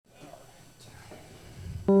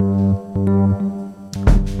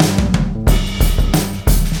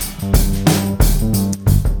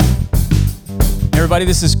Everybody,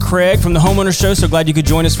 this is Craig from the Homeowner Show. So glad you could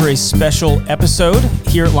join us for a special episode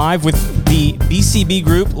here live with the BCB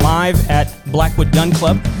Group live at Blackwood Gun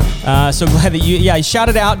Club. So glad that you shout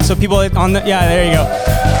it out so people on the, there you go.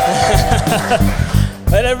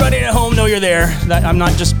 Let everybody at home know you're there. I'm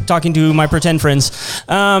not just talking to my pretend friends.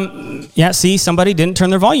 See, somebody didn't turn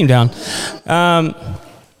their volume down.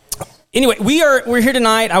 Anyway, we're here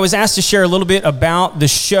tonight. I was asked to share a little bit about the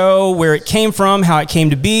show, where it came from, how it came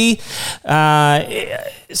to be.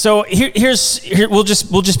 So we'll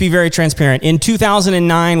just be very transparent. In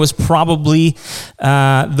 2009 was probably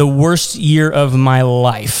the worst year of my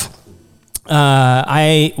life.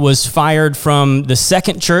 I was fired from the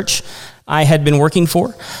second church I had been working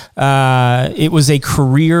for. It was a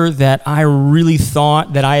career that I really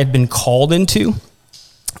thought that I had been called into.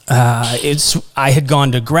 I had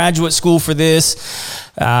gone to graduate school for this.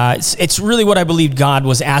 It's really what I believed God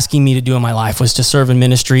was asking me to do in my life, was to serve in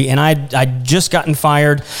ministry. And I'd just gotten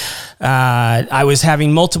fired. I was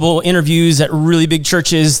having multiple interviews at really big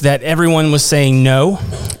churches that everyone was saying no.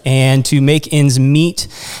 And to make ends meet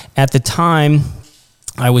at the time,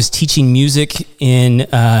 I was teaching music in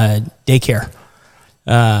daycare,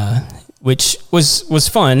 which was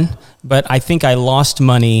fun, but I think I lost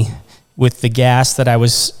money with the gas that I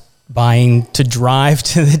was buying to drive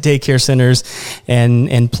to the daycare centers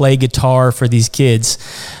and play guitar for these kids.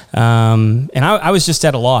 And I was just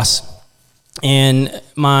at a loss. And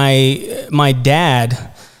my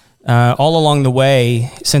dad, all along the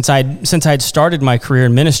way, since I'd started my career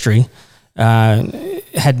in ministry,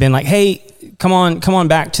 had been like, "Hey, come on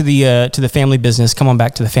back to the family business. Come on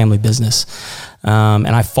back to the family business." And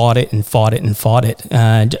I fought it until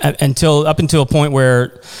a point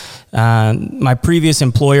where my previous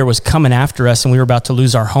employer was coming after us, and we were about to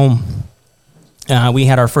lose our home. We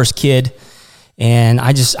had our first kid, and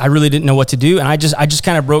I really didn't know what to do. And I just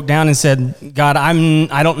kind of broke down and said, "God,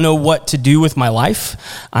 I don't know what to do with my life.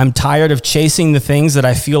 I'm tired of chasing the things that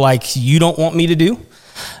I feel like you don't want me to do.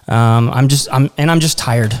 I'm just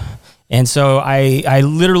tired." And so I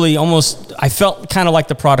literally I felt kind of like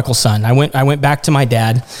the prodigal son. I went back to my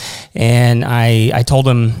dad, and I told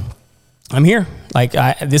him, "I'm here. Like,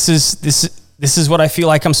 this is what I feel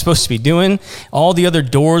like I'm supposed to be doing. All the other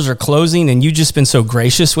doors are closing, and you've just been so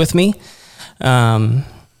gracious with me." And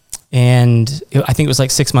I think it was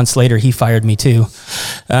like 6 months later, he fired me too.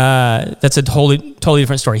 That's a totally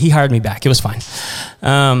different story. He hired me back. It was fine.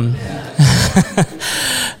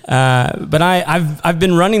 But I've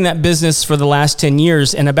been running that business for the last 10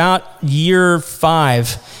 years, and about year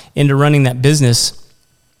 5 into running that business,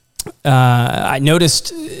 I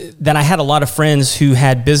noticed that I had a lot of friends who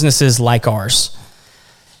had businesses like ours.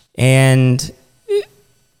 And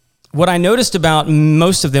what I noticed about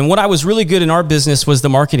most of them, what I was really good in our business was the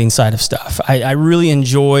marketing side of stuff. I really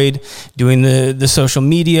enjoyed doing the social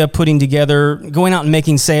media, putting together, going out and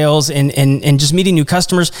making sales and just meeting new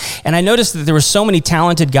customers. And I noticed that there were so many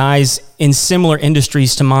talented guys in similar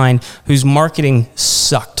industries to mine whose marketing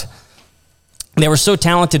sucked. They were so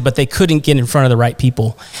talented, but they couldn't get in front of the right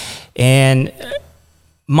people. And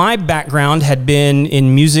my background had been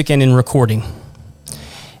in music and in recording.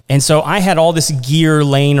 And so I had all this gear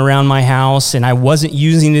laying around my house, and I wasn't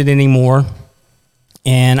using it anymore.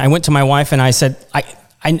 And I went to my wife and I said,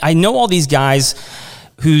 I know all these guys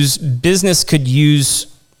whose business could use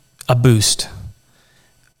a boost.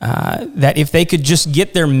 That if they could just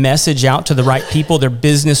get their message out to the right people, their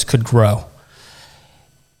business could grow.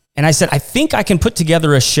 And I said, I think I can put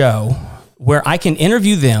together a show where I can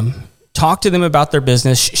interview them, talk to them about their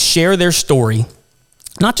business, share their story.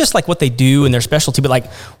 Not just like what they do and their specialty, but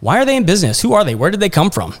like, why are they in business? Who are they? Where did they come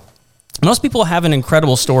from? Most people have an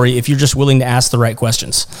incredible story if you're just willing to ask the right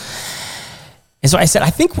questions. And so I said, I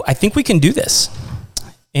think we can do this.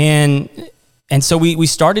 And so we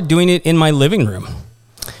started doing it in my living room.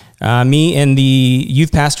 Me and the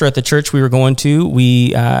youth pastor at the church we were going to,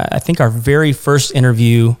 I think our very first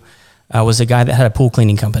interview was a guy that had a pool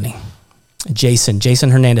cleaning company.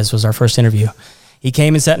 Jason Hernandez was our first interview. He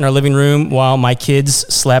came and sat in our living room while my kids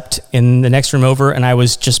slept in the next room over, and I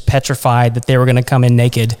was just petrified that they were going to come in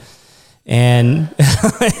naked and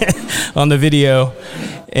on the video.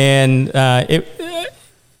 And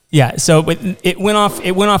so it went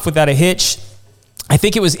off without a hitch. I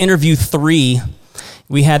think it was interview 3.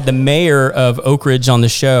 We had the mayor of Oak Ridge on the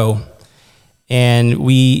show, and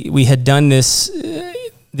we had done this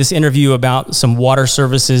interview about some water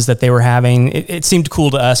services that they were having. It seemed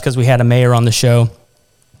cool to us because we had a mayor on the show,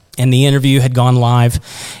 and the interview had gone live.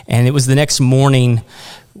 And it was the next morning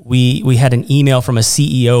we had an email from a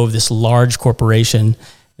CEO of this large corporation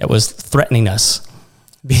that was threatening us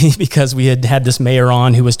because we had this mayor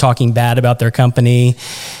on who was talking bad about their company,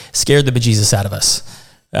 scared the bejesus out of us.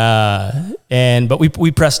 But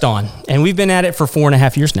we pressed on, and we've been at it for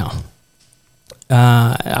 4.5 years now.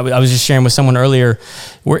 I was just sharing with someone earlier,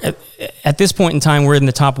 we're at this point in time, we're in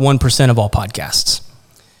the top 1% of all podcasts,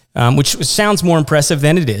 which sounds more impressive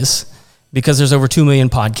than it is, because there's over 2 million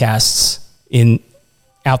podcasts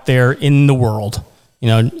out there in the world,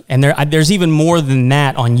 and there's even more than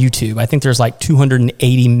that on YouTube. I think there's like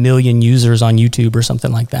 280 million users on YouTube or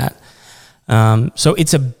something like that. So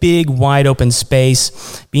it's a big, wide open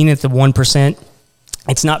space. Being at the 1%,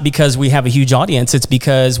 it's not because we have a huge audience. It's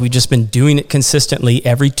because we've just been doing it consistently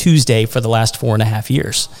every Tuesday for the last 4.5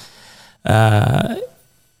 years. A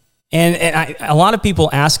lot of people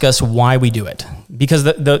ask us why we do it, because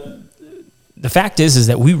the fact is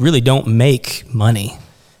that we really don't make money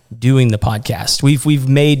doing the podcast. We've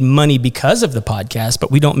made money because of the podcast,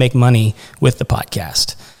 but we don't make money with the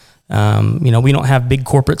podcast. We don't have big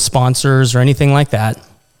corporate sponsors or anything like that.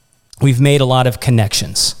 We've made a lot of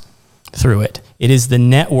connections through it. It is the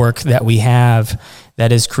network that we have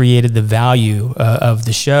that has created the value of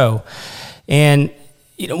the show. And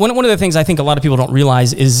one of the things I think a lot of people don't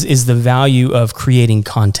realize is the value of creating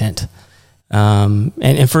content.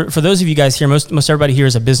 And for those of you guys here, most everybody here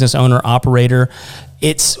is a business owner, operator.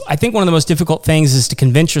 I think one of the most difficult things is to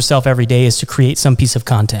convince yourself every day is to create some piece of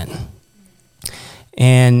content.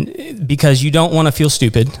 And because you don't want to feel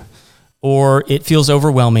stupid, or it feels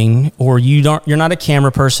overwhelming, or you're not a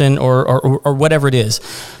camera person, or whatever it is.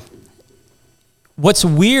 What's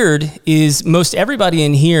weird is most everybody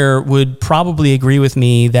in here would probably agree with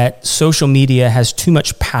me that social media has too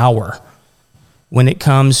much power when it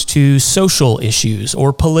comes to social issues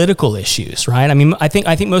or political issues, right? I mean, I think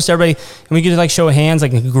most everybody, can we get show of hands,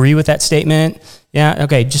 agree with that statement? Yeah,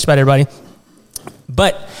 okay, just about everybody.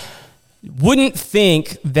 But wouldn't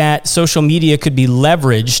think that social media could be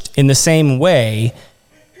leveraged in the same way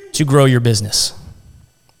to grow your business.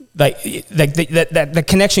 The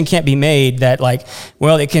connection can't be made that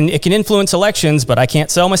it can influence elections, but I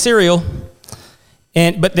can't sell my cereal.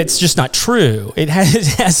 But that's just not true. It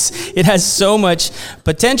has so much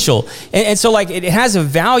potential. And so it has a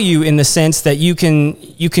value in the sense that you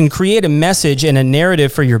can create a message and a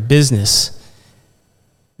narrative for your business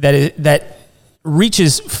that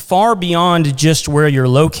reaches far beyond just where you're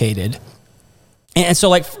located. And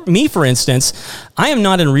so me, for instance, I am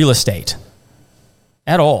not in real estate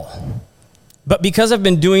at all. But because I've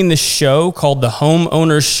been doing this show called The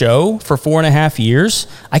Homeowners Show for 4.5 years,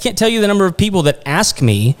 I can't tell you the number of people that ask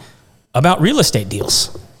me about real estate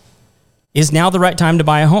deals. Is now the right time to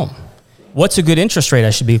buy a home? What's a good interest rate I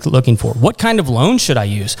should be looking for? What kind of loan should I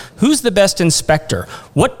use? Who's the best inspector?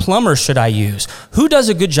 What plumber should I use? Who does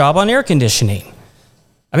a good job on air conditioning?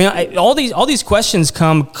 I mean, all these questions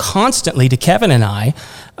come constantly to Kevin and I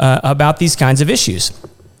about these kinds of issues.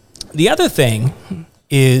 The other thing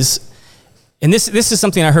is, and this is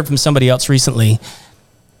something I heard from somebody else recently,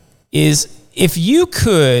 is if you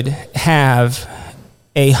could have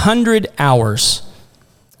 100 hours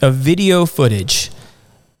of video footage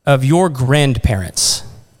of your grandparents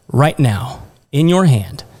right now in your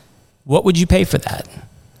hand, what would you pay for that?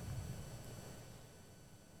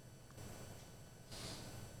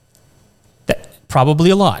 Probably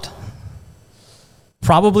a lot.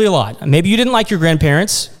 Probably a lot. Maybe you didn't like your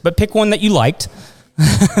grandparents, but pick one that you liked.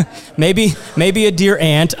 maybe a dear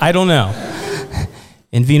aunt. I don't know.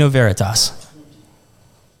 In vino veritas.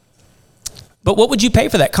 But what would you pay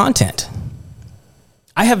for that content?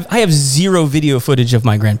 I have zero video footage of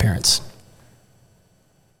my grandparents.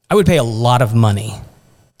 I would pay a lot of money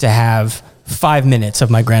to have 5 minutes of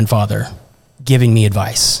my grandfather giving me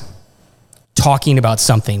advice, talking about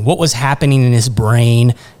something, what was happening in his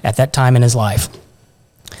brain at that time in his life.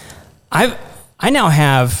 I now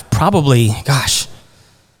have probably,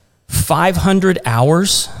 500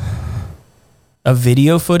 hours of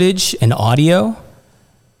video footage and audio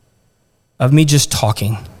of me just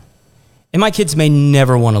talking. And my kids may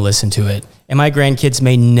never want to listen to it, and my grandkids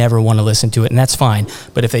may never want to listen to it, and that's fine.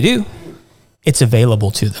 But if they do, it's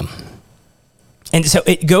available to them. And so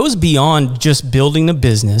it goes beyond just building a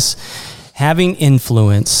business, having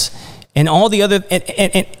influence, and all the other,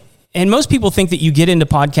 and most people think that you get into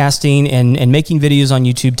podcasting and making videos on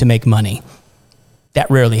YouTube to make money. That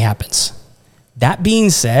rarely happens. That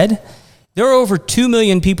being said, there are over 2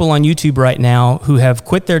 million people on YouTube right now who have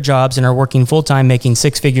quit their jobs and are working full-time, making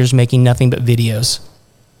 6 figures, making nothing but videos.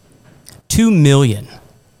 2 million.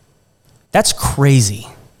 That's crazy.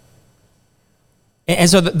 And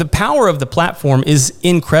so the power of the platform is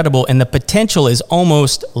incredible, and the potential is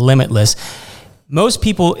almost limitless. Most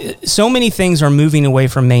people, so many things are moving away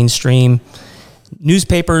from mainstream.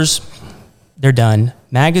 Newspapers, they're done.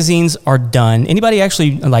 Magazines are done. Anybody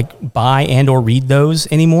actually like buy and or read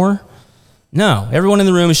those anymore? No. Everyone in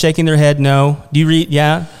the room is shaking their head. No. Do you read?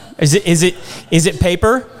 Yeah. Is it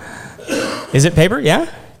paper? Is it paper?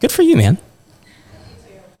 Yeah. Good for you, man.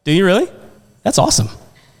 Do you really? That's awesome.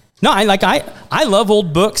 No, I love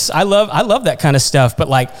old books. I love that kind of stuff. But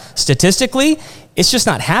like statistically, it's just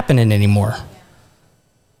not happening anymore.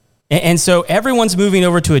 And so everyone's moving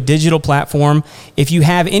over to a digital platform. If you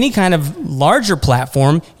have any kind of larger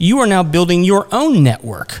platform, you are now building your own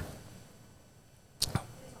network.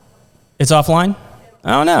 It's offline?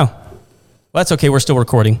 Oh, no. Well, that's okay. We're still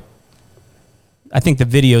recording. I think the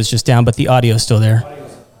video is just down, but the audio is still there.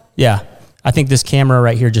 Yeah. I think this camera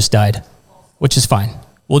right here just died, which is fine.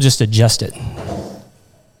 We'll just adjust it.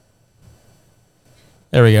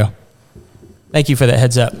 There we go. Thank you for that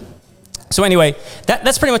heads up. So anyway,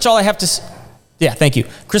 that's pretty much all I have to say. Yeah, thank you.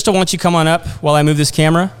 Crystal, why don't you come on up while I move this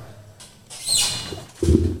camera?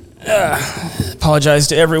 Apologize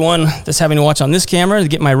to everyone that's having to watch on this camera to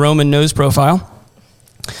get my Roman nose profile.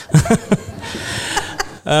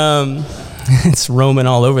 It's Roman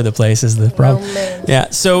all over the place is the problem. Roman.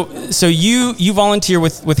 Yeah. So you volunteer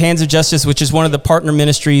with Hands of Justice, which is one of the partner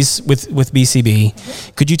ministries with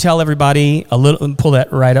BCB. Could you tell everybody a little? Pull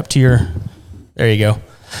that right up to your. There you go.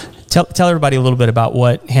 Tell everybody a little bit about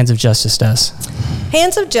what Hands of Justice does.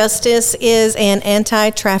 Hands of Justice is an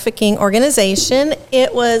anti-trafficking organization.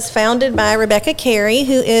 It was founded by Rebecca Carey,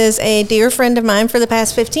 who is a dear friend of mine for the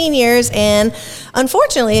past 15 years and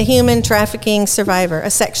unfortunately a human trafficking survivor, a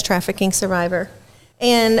sex trafficking survivor.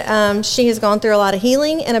 And she has gone through a lot of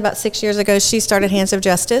healing, and about 6 years ago, she started Hands of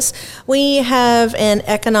Justice. We have an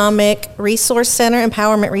economic resource center,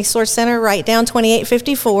 empowerment resource center, right down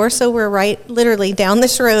 2854, so we're right literally down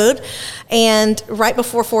this road, and right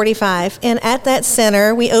before 45. And at that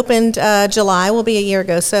center, we opened July, will be a year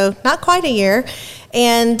ago, so not quite a year.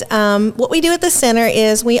 And what we do at the center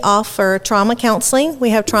is we offer trauma counseling.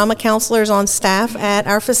 We have trauma counselors on staff at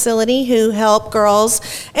our facility who help girls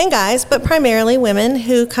and guys, but primarily women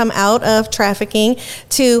who come out of trafficking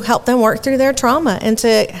to help them work through their trauma and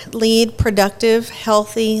to lead productive,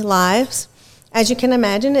 healthy lives. As you can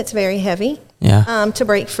imagine, it's very heavy to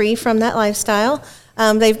break free from that lifestyle.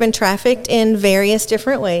 They've been trafficked in various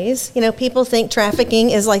different ways. You know, people think trafficking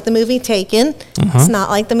is like the movie Taken. It's not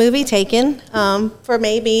like the movie Taken. For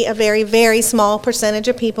maybe a very, very small percentage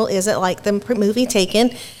of people, isn't like the movie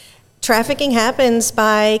Taken. Trafficking happens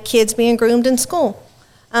by kids being groomed in school.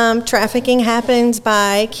 Trafficking happens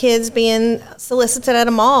by kids being solicited at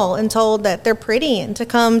a mall and told that they're pretty and to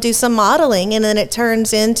come do some modeling, and then it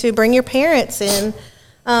turns into bring your parents in.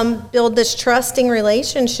 Build this trusting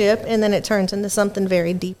relationship, and then it turns into something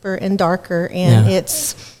very deeper and darker, and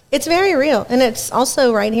it's very real, and it's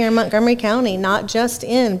also right here in Montgomery County, not just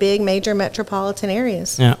in big major metropolitan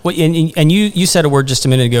areas. Yeah, well, and you said a word just a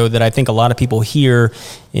minute ago that I think a lot of people hear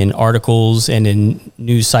in articles and in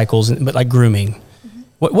news cycles, but like grooming.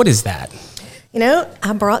 What is that? You know,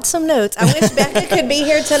 I brought some notes. I wish Becca could be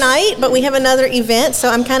here tonight, but we have another event, so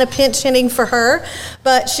I'm kind of pinch hitting for her.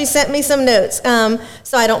 But she sent me some notes,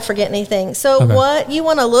 so I don't forget anything. So what you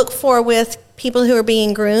want to look for with people who are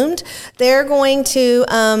being groomed, they're going to,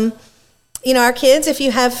 our kids, if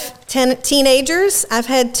you have 10 teenagers, I've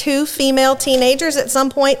had 2 female teenagers at some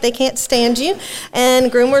point, they can't stand you, and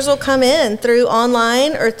groomers will come in through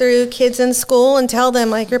online or through kids in school and tell them,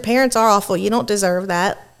 like, your parents are awful, you don't deserve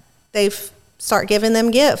that. They've start giving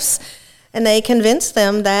them gifts, and they convince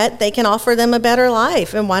them that they can offer them a better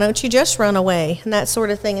life, and why don't you just run away, and that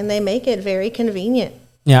sort of thing, and they make it very convenient.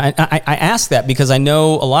 Yeah, I ask that because I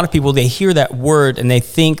know a lot of people, they hear that word and they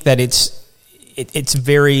think that it's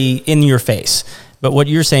very in your face, but what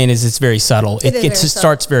you're saying is it's very subtle. It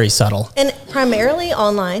starts very subtle. And primarily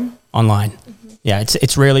online. Yeah,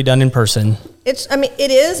 it's rarely done in person.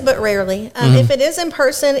 It is, but rarely. If it is in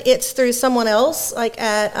person, it's through someone else, like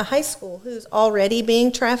at a high school, who's already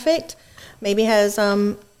being trafficked, maybe has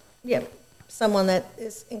someone that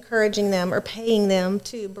is encouraging them or paying them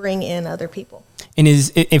to bring in other people. And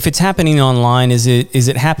if it's happening online, is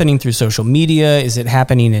it happening through social media? Is it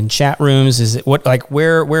happening in chat rooms? Is it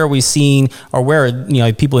where are we seeing, or where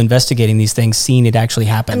are people investigating these things seeing it actually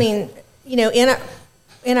happen? I mean,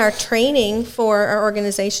 in our training for our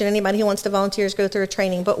organization, anybody who wants to volunteer go through a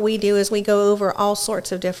training. But we do is we go over all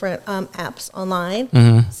sorts of different apps online.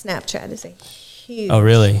 Snapchat is a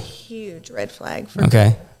huge, huge red flag for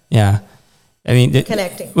me. Yeah. I mean,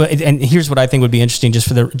 connecting. Well, and here's what I think would be interesting just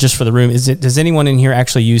for the room is does anyone in here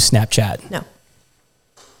actually use Snapchat? No.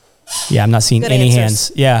 Yeah, I'm not seeing Good any answers.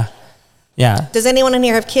 hands. Yeah. Yeah. Does anyone in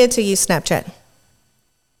here have kids who use Snapchat?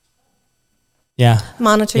 Yeah.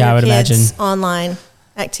 Monitor Yeah, I your would kids' imagine. online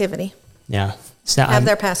activity. Yeah. Have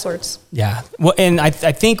their passwords. Yeah. Well, and I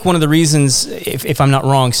think one of the reasons, if I'm not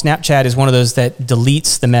wrong, Snapchat is one of those that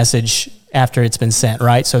deletes the message after it's been sent,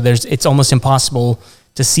 right? So it's almost impossible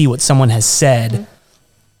to see what someone has said.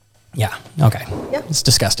 Mm-hmm. Yeah. Okay. Yeah. It's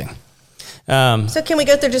disgusting. So can we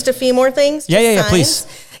go through just a few more things? Yeah, please.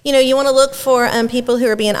 You know, you want to look for people who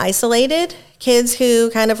are being isolated, kids who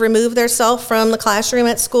kind of remove themselves from the classroom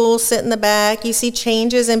at school, sit in the back. You see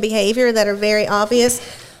changes in behavior that are very obvious.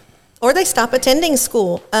 Or they stop attending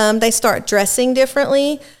school. They start dressing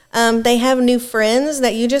differently. They have new friends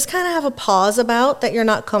that you just kind of have a pause about that you're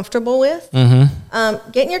not comfortable with.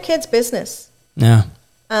 Mm-hmm. Get in your kid's business. Yeah.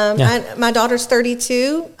 My daughter's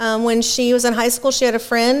 32. When she was in high school, she had a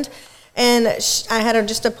friend, and I had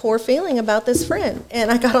just a poor feeling about this friend. And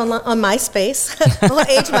I got on MySpace. I'll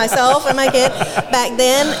age myself and my kid back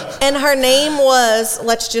then. And her name was,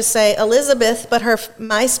 let's just say, Elizabeth, but her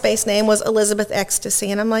MySpace name was Elizabeth Ecstasy.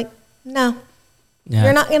 And I'm like, no,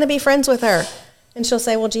 you're not going to be friends with her. And she'll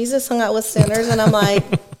say, well, Jesus hung out with sinners. And I'm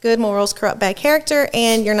like, good morals corrupt bad character,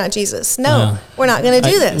 and you're not Jesus. No, we're not going to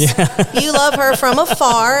do this. Yeah. You love her from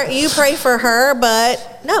afar. You pray for her,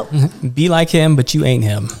 but no. Be like him, but you ain't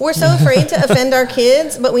him. We're so afraid to offend our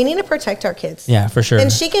kids, but we need to protect our kids. Yeah, for sure.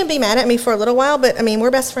 And she can be mad at me for a little while, but I mean, we're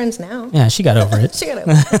best friends now. Yeah, she got over it. She got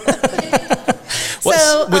over it.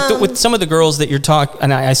 So, with some of the girls that you're talking,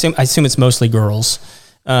 and I assume it's mostly girls.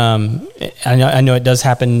 I know it does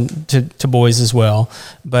happen to boys as well,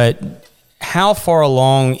 but how far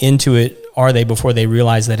along into it are they before they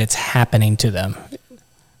realize that it's happening to them?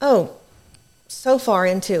 Oh, so far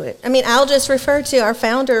into it. I mean, I'll just refer to our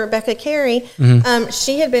founder, Rebecca Carey. Mm-hmm.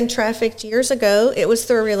 She had been trafficked years ago. It was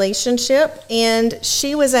through a relationship, and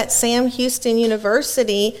she was at Sam Houston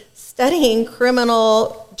University studying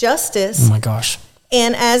criminal justice. Oh my gosh.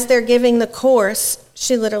 And as they're giving the course,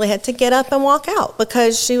 she literally had to get up and walk out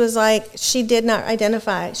because she was like, she did not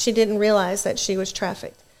identify. She didn't realize that she was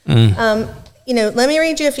trafficked. You know, let me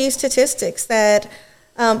read you a few statistics that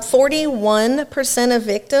 41% of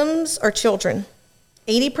victims are children.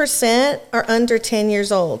 80% are under 10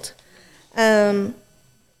 years old. 40,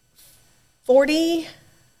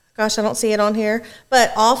 gosh, I don't see it on here,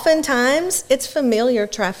 but oftentimes it's familiar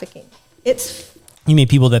trafficking. You mean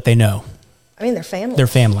people that they know? I mean, their family. Their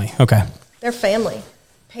family, okay. Their family.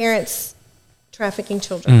 Parents trafficking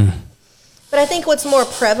children. But I think what's more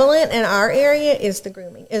prevalent in our area is the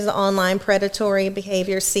grooming, is the online predatory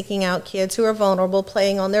behavior, seeking out kids who are vulnerable,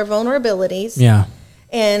 playing on their vulnerabilities. Yeah.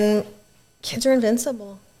 And kids are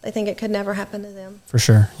invincible. They think it could never happen to them. For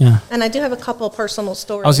sure, yeah. And I do have a couple of personal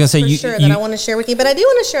stories I was going to say, that I want to share with you. But I do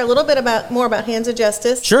want to share a little bit more about Hands of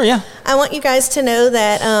Justice. Sure, yeah. I want you guys to know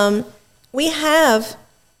that we have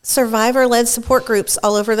survivor-led support groups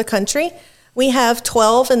all over the country. We have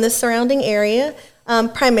 12 in this surrounding area,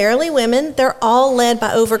 primarily women. They're all led by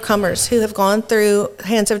overcomers who have gone through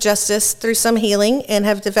Hands of Justice, through some healing, and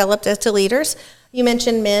have developed into leaders. You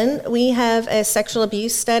mentioned men. We have a sexual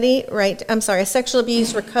abuse a sexual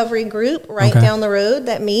abuse recovery group down the road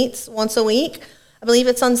that meets once a week. I believe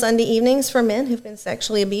it's on Sunday evenings for men who've been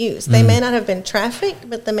sexually abused. They may not have been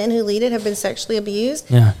trafficked, but the men who lead it have been sexually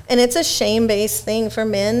abused. Yeah. And it's a shame-based thing for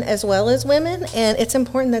men as well as women, and it's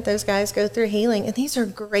important that those guys go through healing. And these are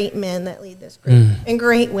great men that lead this group and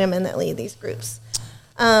great women that lead these groups.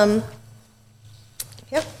 Yep.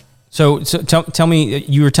 So tell me,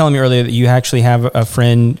 you were telling me earlier that you actually have a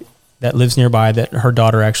friend that lives nearby that her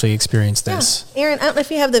daughter actually experienced this. Yeah. Aaron, I don't know if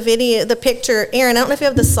you have the picture. Aaron, I don't know if you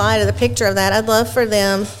have the slide of the picture of that. I'd love for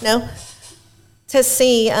them, to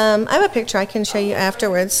see. I have a picture I can show you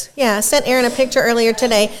afterwards. Yeah, I sent Aaron a picture earlier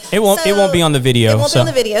today. It won't be on the video. It won't be on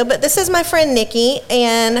the video, but this is my friend Nikki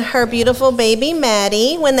and her beautiful baby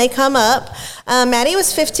Maddie when they come up. Maddie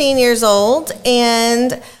was 15 years old,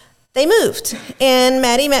 and they moved. And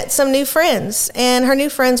Maddie met some new friends, and her new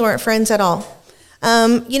friends weren't friends at all.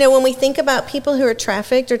 When we think about people who are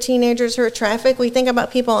trafficked or teenagers who are trafficked, we think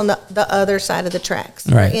about people on the other side of the tracks,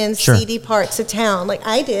 right, in sure, seedy parts of town, like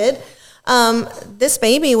I did. This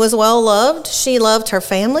baby was well loved. She loved her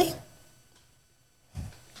family.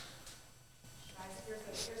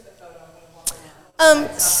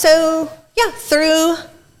 Through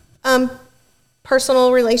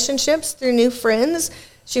personal relationships, through new friends,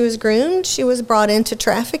 she was groomed. She was brought into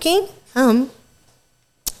trafficking.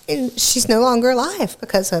 And she's no longer alive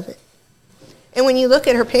because of it. And when you look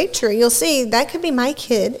at her picture, you'll see that could be my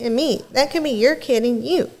kid and me. That could be your kid and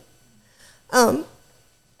you. Her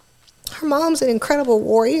mom's an incredible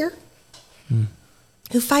warrior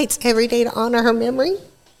who fights every day to honor her memory.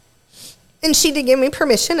 And she did give me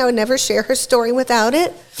permission. I would never share her story without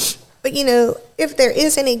it. But, you know, if there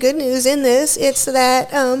is any good news in this, it's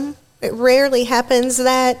that it rarely happens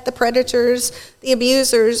that the predators, the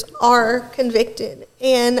abusers, are convicted.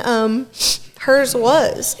 And hers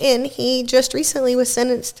was. And he just recently was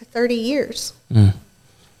sentenced to 30 years.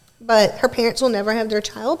 But her parents will never have their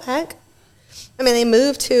child back. I mean, they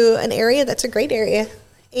moved to an area that's a great area.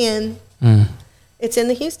 And it's in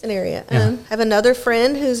the Houston area. I have another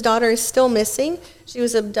friend whose daughter is still missing. She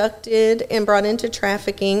was abducted and brought into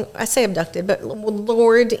trafficking. I say abducted, but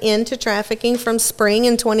lured into trafficking from spring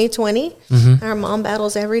in 2020. And her mom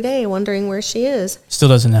battles every day wondering where she is. Still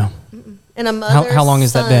doesn't know. And a mother, how long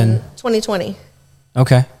has that been? 2020.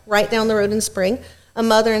 Okay. Right down the road in spring. A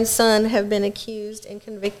mother and son have been accused and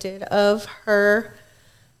convicted of her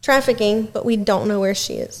trafficking, but we don't know where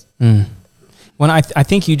she is. When I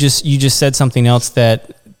think you just said something else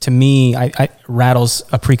that to me I rattles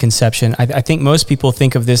a preconception. I think most people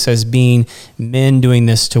think of this as being men doing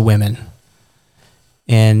this to women,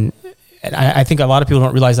 and I think a lot of people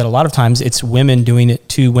don't realize that a lot of times it's women doing it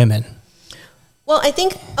to women. Well, I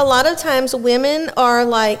think a lot of times women are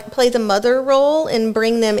like play the mother role and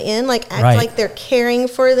bring them in, like act like they're caring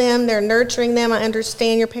for them, they're nurturing them. I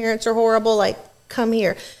understand your parents are horrible, like come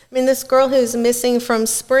here. I mean, this girl who's missing from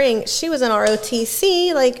spring, she was in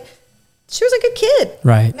ROTC, like she was a good kid.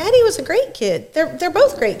 Right. Maddie was a great kid. They're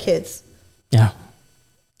both great kids. Yeah.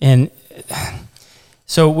 And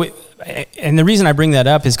so, and the reason I bring that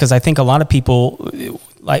up is because I think a lot of people,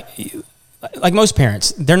 like most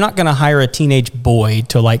parents, they're not going to hire a teenage boy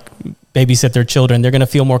to like babysit their children. They're going to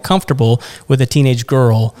feel more comfortable with a teenage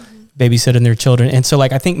girl babysitting their children. And so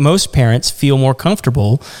like, I think most parents feel more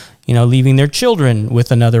comfortable, you know, leaving their children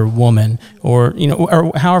with another woman or, you know,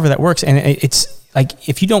 or however that works. And it's like,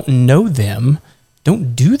 if you don't know them,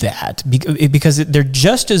 don't do that because they're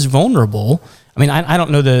just as vulnerable. I mean, I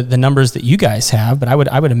don't know the numbers that you guys have, but I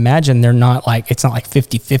would imagine they're not like, it's not like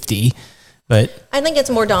 50-50, but I think it's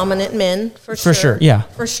more dominant men for sure. For sure. Yeah.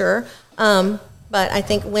 For sure. But I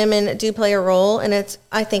think women do play a role, and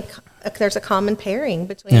I think there's a common pairing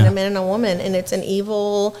between a man and a woman, and it's an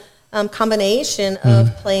evil combination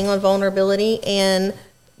of playing on vulnerability and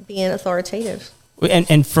being authoritative.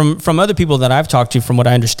 And from other people that I've talked to, from what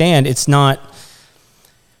I understand, it's not,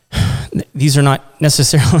 these are not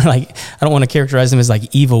necessarily like, I don't want to characterize them as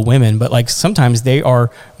like evil women, but like sometimes they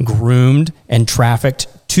are groomed and trafficked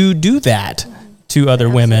to do that to other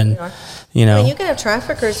women, you know. I mean, you can have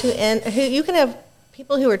traffickers you can have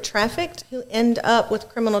people who are trafficked who end up with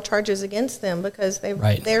criminal charges against them because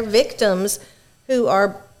they're victims who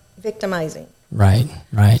are victimizing. Right.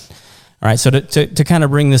 All right. So to kind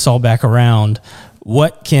of bring this all back around,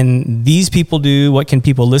 what can these people do? What can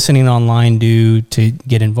people listening online do to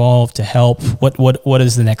get involved, to help? What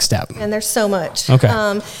is the next step? And there's so much. Okay.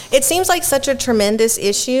 It seems like such a tremendous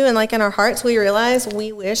issue, and like in our hearts, we realize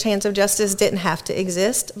we wish Hands of Justice didn't have to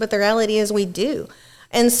exist, but the reality is we do.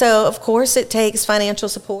 And so, of course, it takes financial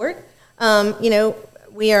support. You know,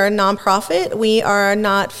 we are a nonprofit. We are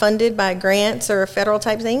not funded by grants or federal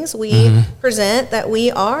type things. We present that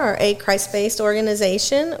we are a Christ-based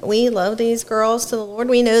organization. We love these girls to the Lord.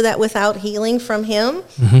 We know that without healing from Him,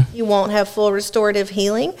 you won't have full restorative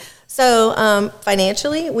healing. So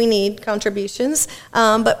financially, we need contributions.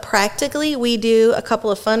 But practically, we do a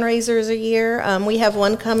couple of fundraisers a year. We have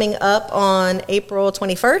one coming up on April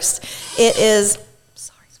 21st. It is...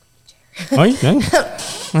 Oh, okay.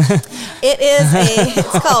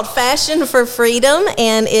 It's called Fashion for Freedom,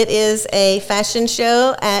 and it is a fashion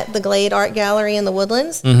show at the Glade Art Gallery in the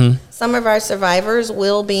Woodlands. Some of our survivors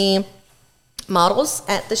will be models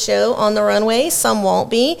at the show on the runway. Some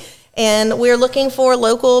won't be. And we're looking for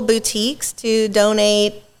local boutiques to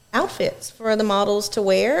donate outfits for the models to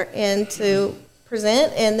wear and to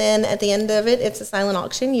present. And then at the end of it, it's a silent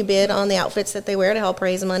auction. You bid on the outfits that they wear to help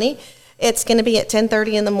raise money. It's going to be at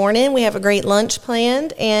 10:30 in the morning. We have a great lunch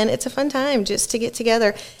planned, and it's a fun time just to get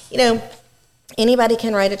together. You know, anybody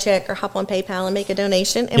can write a check or hop on PayPal and make a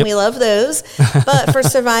donation, and we love those. But for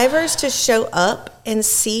survivors to show up and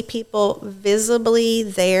see people visibly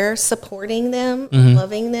there supporting them,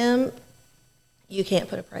 loving them, you can't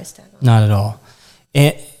put a price tag on it. Not at all.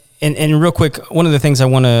 And real quick, one of the things I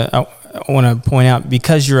want to point out,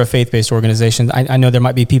 because you're a faith-based organization, I know there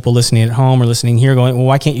might be people listening at home or listening here going, well,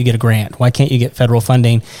 why can't you get a grant? Why can't you get federal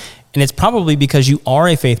funding? And it's probably because you are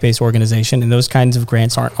a faith-based organization, and those kinds of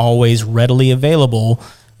grants aren't always readily available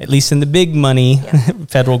at least in the big money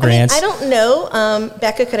federal grants. I don't know.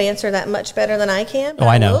 Becca could answer that much better than I can. But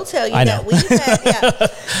I know. I will tell you that we've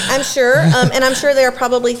had, I'm sure, and I'm sure there are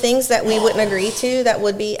probably things that we wouldn't agree to that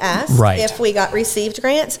would be asked if we received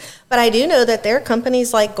grants. But I do know that there are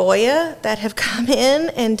companies like Goya that have come in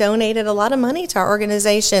and donated a lot of money to our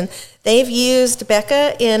organization. They've used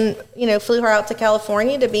Becca flew her out to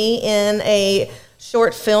California to be in a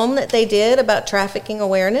short film that they did about trafficking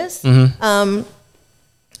awareness. Mm-hmm.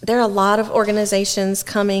 There are a lot of organizations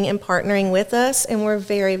coming and partnering with us, and we're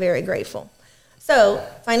very, very grateful. So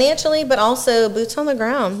financially, but also boots on the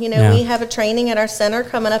ground. We have a training at our center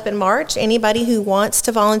coming up in March. Anybody who wants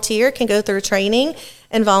to volunteer can go through training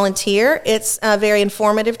and volunteer. It's a very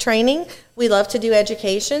informative training. We love to do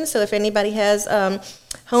education. So if anybody has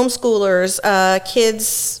homeschoolers,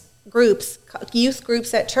 kids groups, youth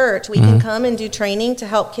groups at church, we can come and do training to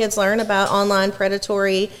help kids learn about online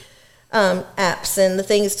predatory apps and the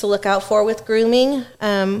things to look out for with grooming.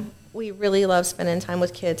 We really love spending time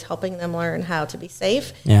with kids, helping them learn how to be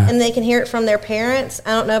safe. Yeah. And they can hear it from their parents.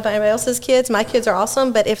 I don't know about anybody else's kids. My kids are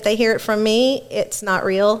awesome, but if they hear it from me, it's not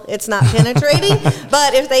real. It's not penetrating.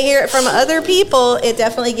 But if they hear it from other people, it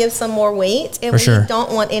definitely gives some more weight. And we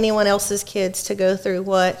don't want anyone else's kids to go through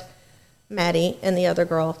what Maddie and the other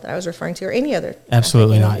girl that I was referring to, or any other.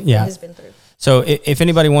 Absolutely not. Yeah. Has been through. So if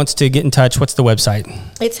anybody wants to get in touch, what's the website?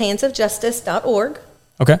 It's handsofjustice.org.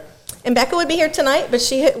 Okay. And Becca would be here tonight, but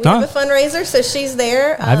we have a fundraiser, so she's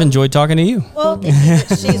there. I've enjoyed talking to you. Well,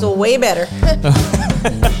 she's way better.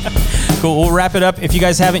 Cool. We'll wrap it up. If you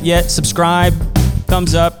guys haven't yet, subscribe,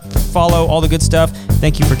 thumbs up, follow, all the good stuff.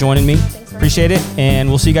 Thank you for joining me. Appreciate it, and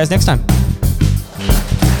we'll see you guys next time.